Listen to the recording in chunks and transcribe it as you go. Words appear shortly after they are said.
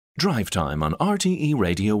Drive Time on RTE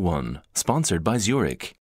Radio 1, sponsored by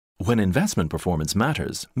Zurich. When investment performance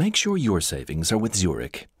matters, make sure your savings are with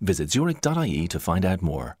Zurich. Visit zurich.ie to find out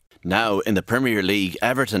more. Now, in the Premier League,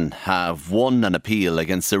 Everton have won an appeal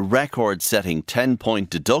against the record-setting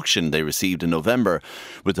 10-point deduction they received in November,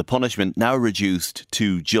 with the punishment now reduced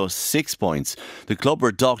to just 6 points. The club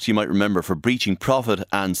were docked, you might remember, for breaching profit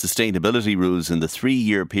and sustainability rules in the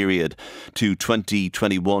 3-year period to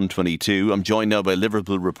 2021-22. I'm joined now by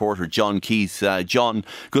Liverpool reporter John Keith. John,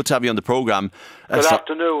 good to have you on the programme. Good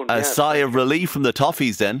afternoon. A sigh of relief from the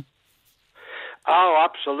Toffees then. Oh,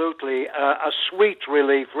 absolutely. A sweet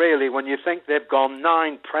relief, really, when you think they've gone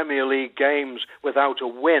 9 Premier League games without a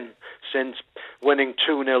win since winning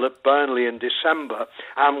 2-0 at Burnley in December.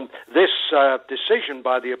 And this decision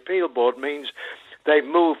by the appeal board means they've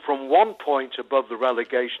moved from 1 point above the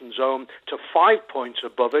relegation zone to 5 points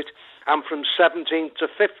above it, and from 17th to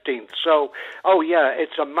 15th. So,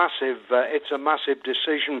 it's a massive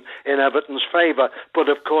decision in Everton's favour. But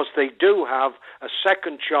of course, they do have a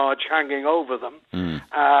second charge hanging over them.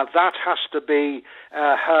 That has to be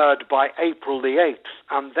heard by April the 8th,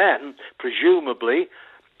 and then presumably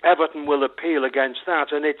Everton will appeal against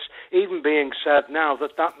that, and it's even being said now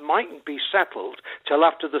that mightn't be settled till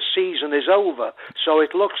after the season is over. So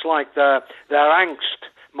it looks like their angst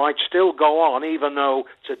might still go on, even though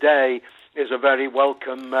today is a very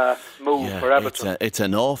welcome move for Everton. It's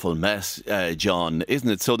an awful mess, John, isn't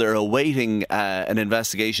it? So they're awaiting an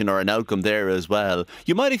investigation or an outcome there as well.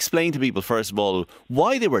 You might explain to people, first of all,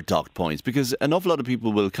 why they were docked points, because an awful lot of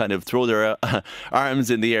people will kind of throw their arms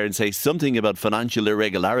in the air and say something about financial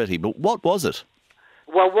irregularity. But what was it?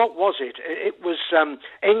 Well, what was it? It was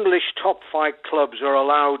English top 5 clubs are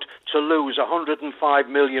allowed to lose £105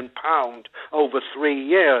 million over 3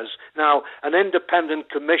 years. Now, an independent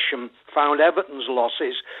commission found Everton's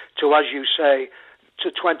losses to, as you say,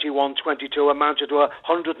 to 21-22 amounted to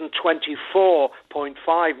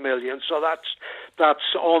 124.5 million. So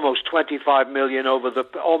that's almost 25 million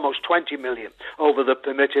almost 20 million over the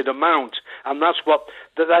permitted amount, and that's what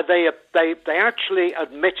they actually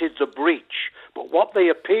admitted the breach. But what they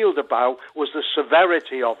appealed about was the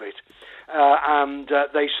severity of it. And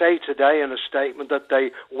they say today in a statement that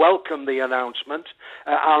they welcome the announcement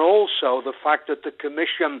and also the fact that the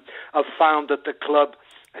Commission have found that the club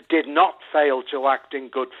did not fail to act in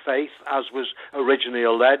good faith, as was originally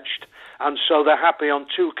alleged. And so they're happy on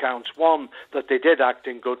 2 counts. One, that they did act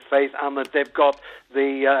in good faith, and that they've got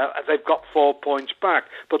 4 points back.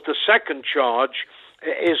 But the second charge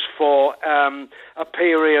is for a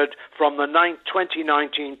period from the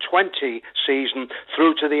 2019-20 season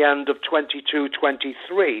through to the end of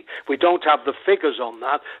 22-23. We don't have the figures on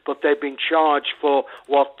that, but they've been charged for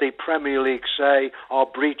what the Premier League say are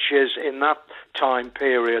breaches in that time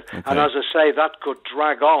period. Okay. And as I say, that could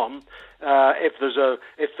drag on. If there's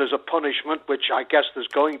a punishment, which I guess there's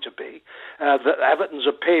going to be, that Everton's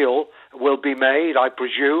appeal will be made, I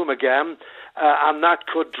presume, again, and that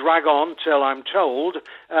could drag on till, I'm told,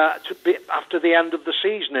 to be after the end of the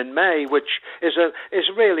season in May, which is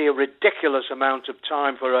really a ridiculous amount of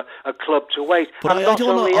time for a club to wait. But I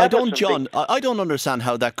don't understand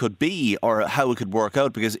how that could be or how it could work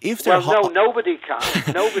out, because if they're nobody can.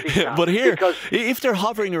 Nobody can. But here, if they're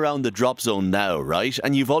hovering around the drop zone now, right,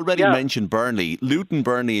 and you've already mentioned Burnley, Luton,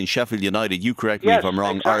 Burnley and Sheffield United, you correct me if I'm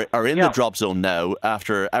wrong, are in the drop zone now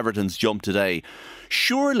after Everton's jump today.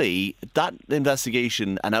 Surely that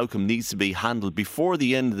investigation and outcome needs to be handled before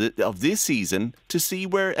the end of this season to see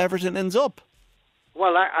where Everton ends up.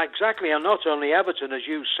 Well, exactly, and not only Everton, as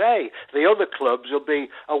you say, the other clubs will be,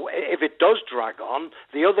 if it does drag on,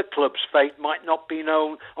 the other club's fate might not be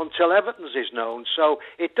known until Everton's is known. So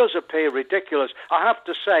it does appear ridiculous. I have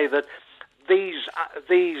to say that these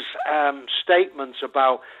statements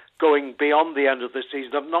about going beyond the end of the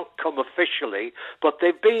season have not come officially, but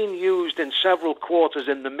they've been used in several quarters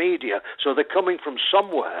in the media, so they're coming from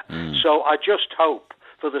somewhere. So I just hope,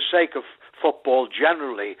 for the sake of football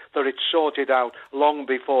generally, that it's sorted out long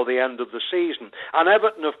before the end of the season. And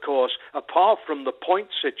Everton, of course, apart from the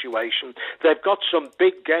point situation, they've got some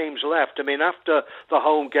big games left. I mean, after the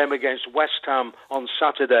home game against West Ham on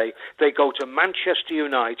Saturday, they go to Manchester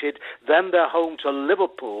United, then they're home to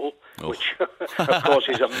Liverpool, which, of course,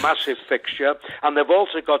 is a massive fixture. And they've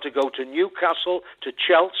also got to go to Newcastle, to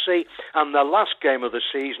Chelsea, and their last game of the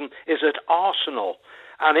season is at Arsenal.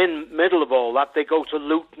 And in the middle of all that, they go to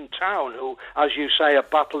Luton Town, who, as you say, are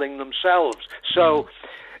battling themselves. So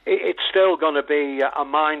it's still going to be a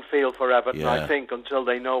minefield for Everton, Yeah. I think, until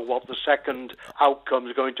they know what the second outcome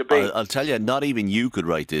is going to be. I'll tell you, not even you could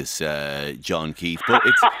write this, John Keith. But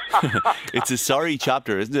it's it's a sorry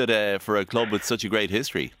chapter, isn't it, for a club with such a great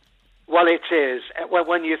history? Well, it is.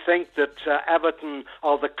 When you think that Everton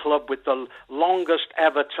are the club with the longest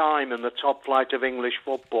ever time in the top flight of English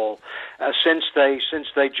football, since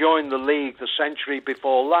they joined the league the century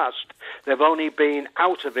before last, they've only been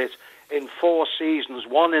out of it in 4 seasons,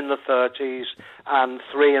 1 in the 30s and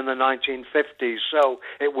 3 in the 1950s. So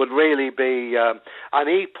it would really be an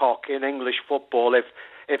epoch in English football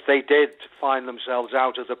if they did find themselves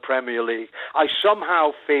out of the Premier League. I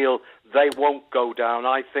somehow feel they won't go down.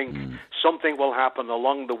 I think something will happen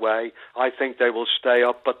along the way. I think they will stay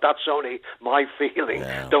up, but that's only my feeling.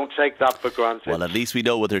 Yeah. Don't take that for granted. Well, at least we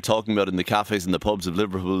know what they're talking about in the cafes and the pubs of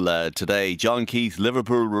Liverpool today. John Keith,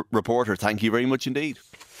 Liverpool reporter, thank you very much indeed.